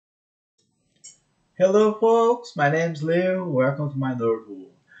Hello, folks. My name's Leo. Welcome to my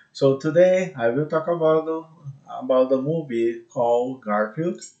notebook. So today I will talk about the movie called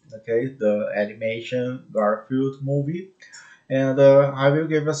Garfield. Okay, the animation Garfield movie, and I will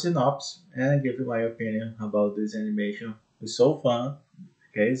give a synopsis and give you my opinion about this animation. It's so fun.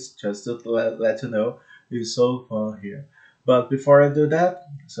 Okay, it's just to let you know, it's so fun here. But before I do that,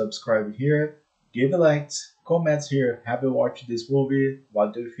 subscribe here, give a like, comments here. Have you watched this movie?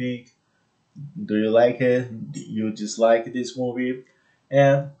 What do you think? Do you like it? Do you dislike this movie?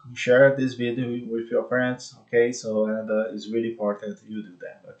 And share this video with your friends. Okay, so and it's really important you do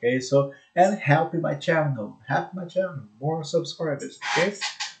that. Okay, so and help my channel, more subscribers. Okay,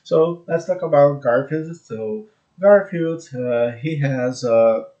 so let's talk about Garfield. So Garfield, he has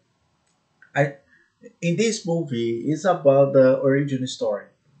I in this movie is about the origin story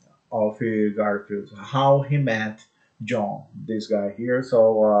of Garfield, how he met John, this guy here.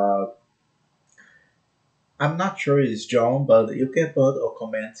 So I'm not sure it's John, but you can put a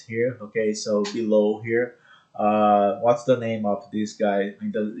comment here. Okay, so below here, what's the name of this guy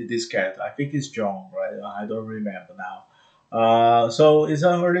in this cat? I think it's John, right? I don't remember now. So it's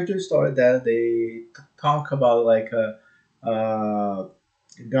a origin story that they talk about like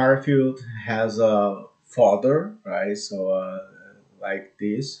Garfield has a father, right? So like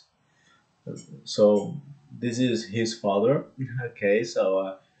this. So this is his father. Okay,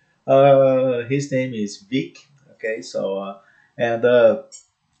 so his name is Vic. Okay, so and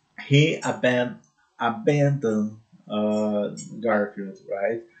he abandoned Garfield,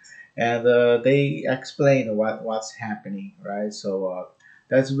 right? And they explain what's happening, right? So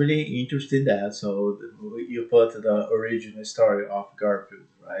that's really interesting. That so you put the original story of Garfield,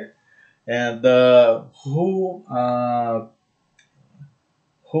 right? And who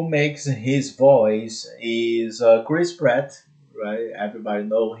makes his voice is Chris Pratt, right? Everybody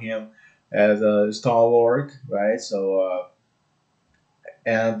know him as a Star Lord, right? So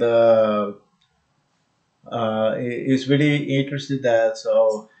and it's really interesting that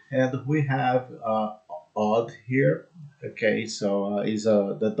so and we have Odd here. Okay, so is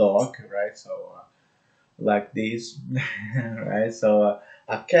the dog, right? So like this, right? So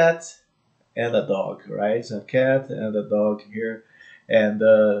a cat and a dog, right? So a cat and a dog here, and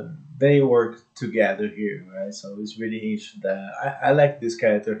they work together here, right? So it's really interesting. That I like this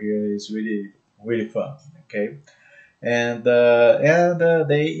character here. It's really fun. Okay, and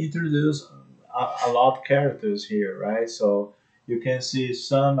they introduce a lot of characters here, right? So you can see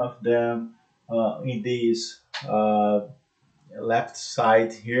some of them in this left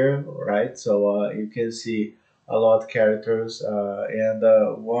side here, right? So you can see a lot of characters, and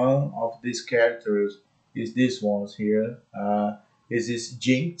one of these characters is this ones here. Is this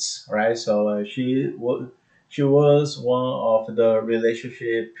Jinx, right? So she was one of the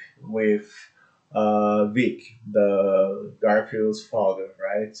relationship with Vic, the Garfield's father,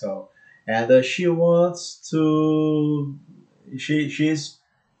 right? So and she wants to she's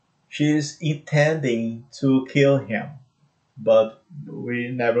intending to kill him, but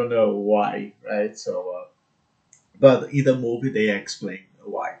we never know why, right? So, but in the movie they explain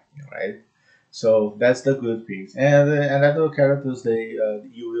why, right? So that's the good piece. And another characters they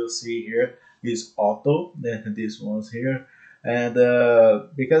you will see here is Otto, these ones here, and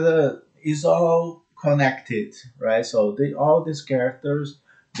because it's all connected, right? So all these characters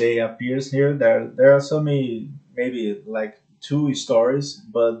they appears here. There are so many, maybe like two stories,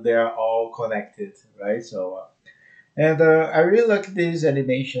 but they are all connected, right? So. And I really like this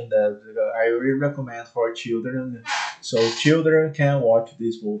animation that I really recommend for children. So children can watch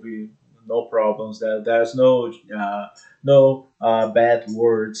this movie, no problems. That there's no bad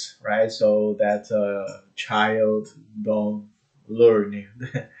words, right? So that child don't learn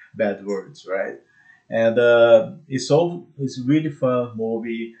bad words, right? And it's really fun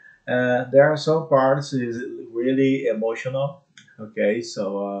movie. There are some parts is really emotional. Okay,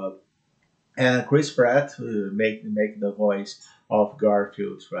 so. And Chris Pratt make the voice of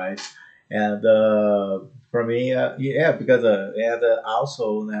Garfield, right? And for me, yeah, because and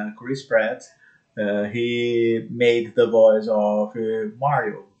also Chris Pratt, he made the voice of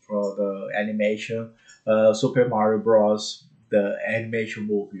Mario for the animation Super Mario Bros. The animation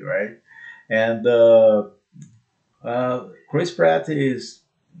movie, right? And Chris Pratt is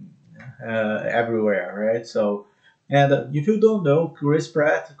everywhere, right? So, and if you don't know Chris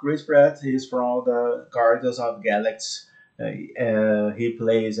Pratt is from the Guardians of the Galaxy. He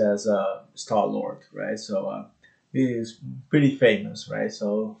plays as a Star Lord, right? So he is pretty famous, right?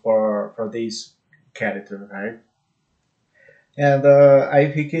 So for this character, right? And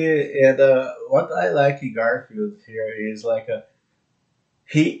I think and what I like in Garfield here is like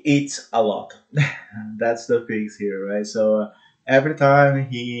he eats a lot. That's the things here, right? So every time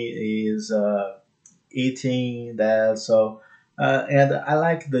he is eating that, so and I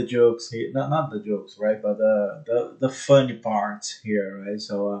like the jokes here, not the jokes, right, but the funny parts here, right?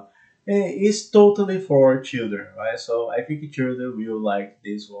 So it's totally for children, right? So I think children will like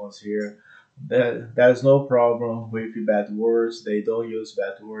these ones here. There's no problem with bad words. They don't use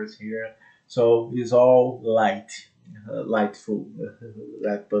bad words here, so it's all light, lightful.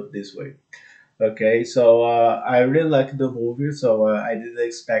 Let's put this way. Okay, so I really like the movie, so I didn't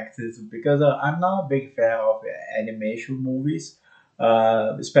expect it because I'm not a big fan of animation movies,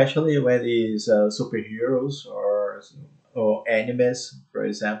 especially when it's superheroes or animes, for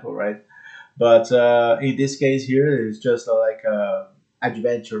example, right? But in this case here, it's just like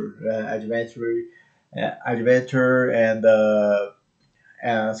adventure,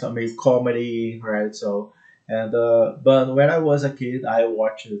 and some comedy, right? So, and but when I was a kid, I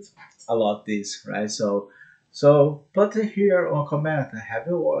watched a lot this, right? So but here on comment, have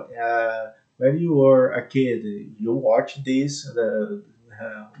you when you were a kid, you watched this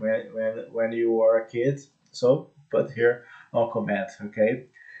when you were a kid? So put here on comment, okay?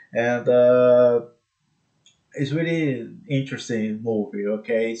 And it's really interesting movie,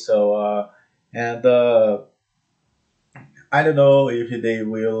 okay? So and I don't know if they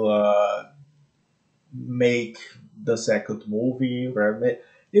will make the second movie, right?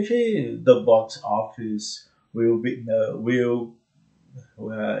 If the box office will be will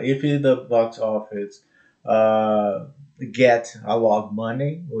if the box office uh, get a lot of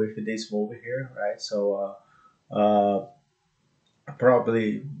money with this movie here, right? So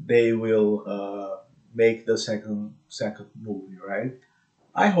probably they will make the second movie, right?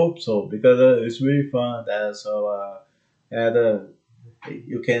 I hope so because it's really fun. That so and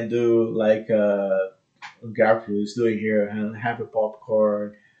you can do like Garfield is doing here and have a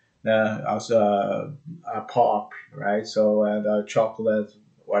popcorn, also a pop, right? So and chocolate,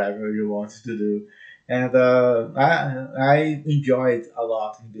 whatever you want to do, and I enjoyed a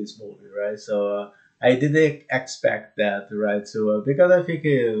lot in this movie, right? So I didn't expect that, right? So because I think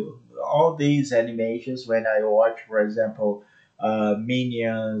all these animations when I watch, for example,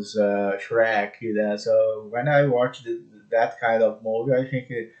 Minions, Shrek, so when I watch that kind of movie, I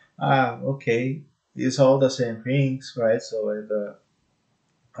think. Okay, it's all the same things, right? So and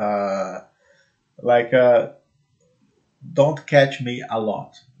like don't catch me a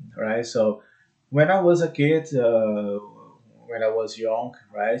lot, right? So when I was a kid, when I was young,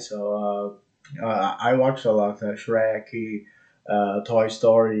 right? So I watched a lot of Shrek, Toy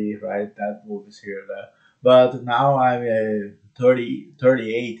Story, right? That movies here, there. But now I'm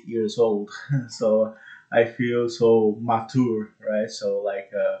 38 years old, so I feel so mature, right? So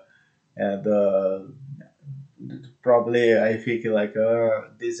like and probably I think like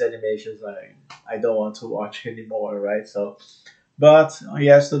these animations I don't want to watch anymore, right? So but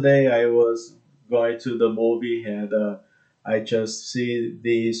yesterday I was going to the movie and I just see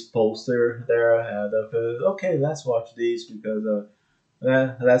this poster there and I thought, okay, let's watch this because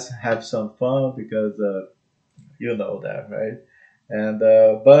let's have some fun because you know that, right? And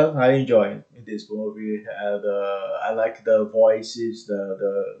but I enjoy this movie and I like the voices,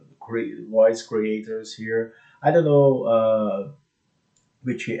 the voice creators here. I don't know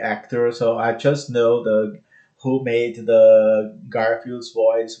which actor, so I just know the who made the Garfield's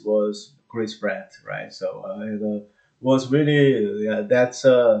voice was Chris Pratt, right? So it was really yeah, that's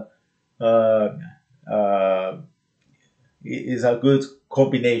uh, uh, is a good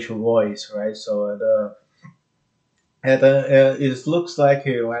combination voice, right? So it looks like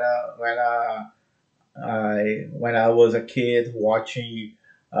when I was a kid watching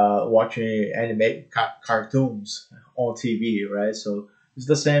cartoons on TV, right? So it's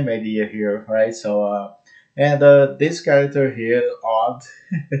the same idea here, right? So and this character here, Odd,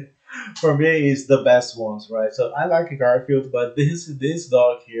 for me is the best ones, right? So I like Garfield, but this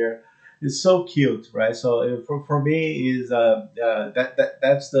dog here is so cute, right? So for me is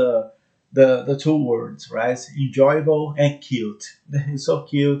that's the two words, right? Enjoyable and cute. It's so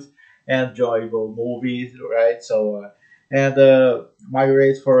cute and enjoyable movie, right? So and my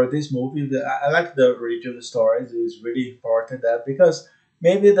rate for this movie, I like the original stories. Is really important that because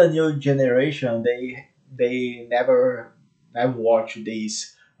maybe the new generation they never watch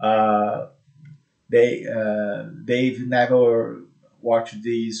these they've never watched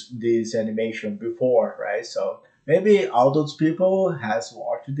these animation before, right? So maybe all those people has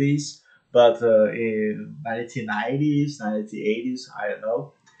watched this, but in 1990s, 1980s, I don't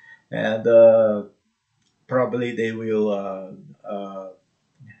know, and probably they will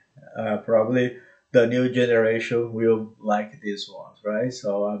probably. the new generation will like this one, right?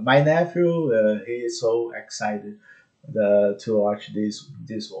 So my nephew, he is so excited to watch these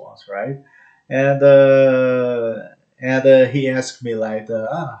ones, right? And he asked me like,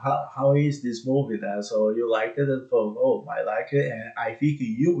 how is this movie? Then so you like it? And so, oh, I like it, and I think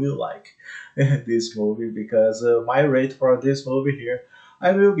you will like this movie because my rate for this movie here,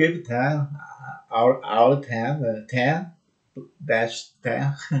 I will give 10 out of 10, 10 dash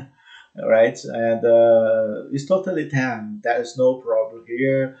 10. Right? And it's totally 10. There is no problem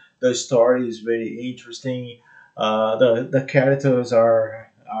here. The story is very interesting. The characters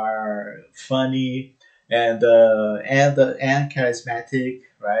are funny and charismatic,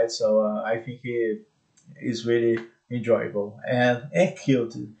 right? So I think it is really enjoyable and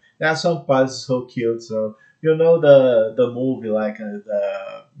cute. There are some parts so cute. So you know the movie like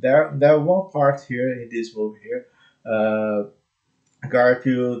there one part here in this movie here.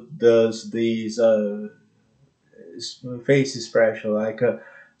 Garfield does these face expression like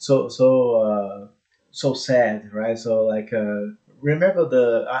so sad, right? So like remember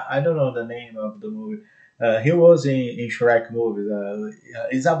I don't know the name of the movie. He was in Shrek movie.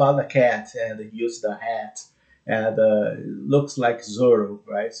 It's about a cat and he used the hat and it looks like Zorro,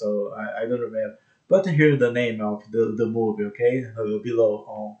 right? So I don't remember. But here the name of the movie, okay, below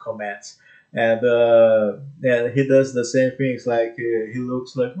on comments. And he does the same things like he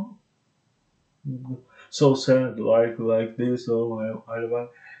looks like so sad like this I don't know.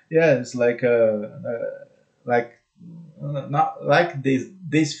 Yeah, it's like not like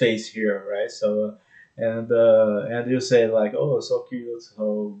this face here, right? So and you say like, oh, so cute,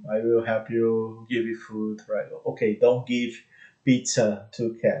 so I will help you give you food, right? Okay, don't give pizza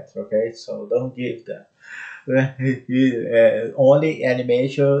to cats, okay? So don't give them. Only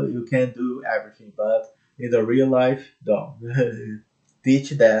animation you can do everything, but in the real life, don't.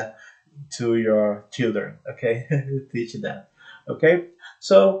 Teach that to your children, okay? Teach them, okay?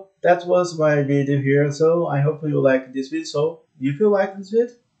 So that was my video here. So I hope you like this video. So if you like this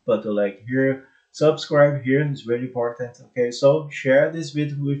video, but like here, subscribe here is very important, okay? So share this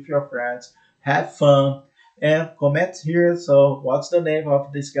video with your friends, have fun, and comment here. So what's the name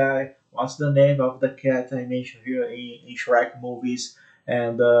of this guy? What's the name of the cat I mentioned here in Shrek movies?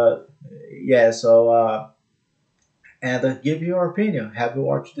 And yeah, so and give your opinion. Have you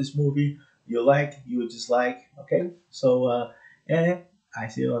watched this movie? You like, you dislike, okay? So, and I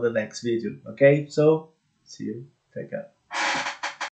see you on the next video, okay? So, see you. Take care.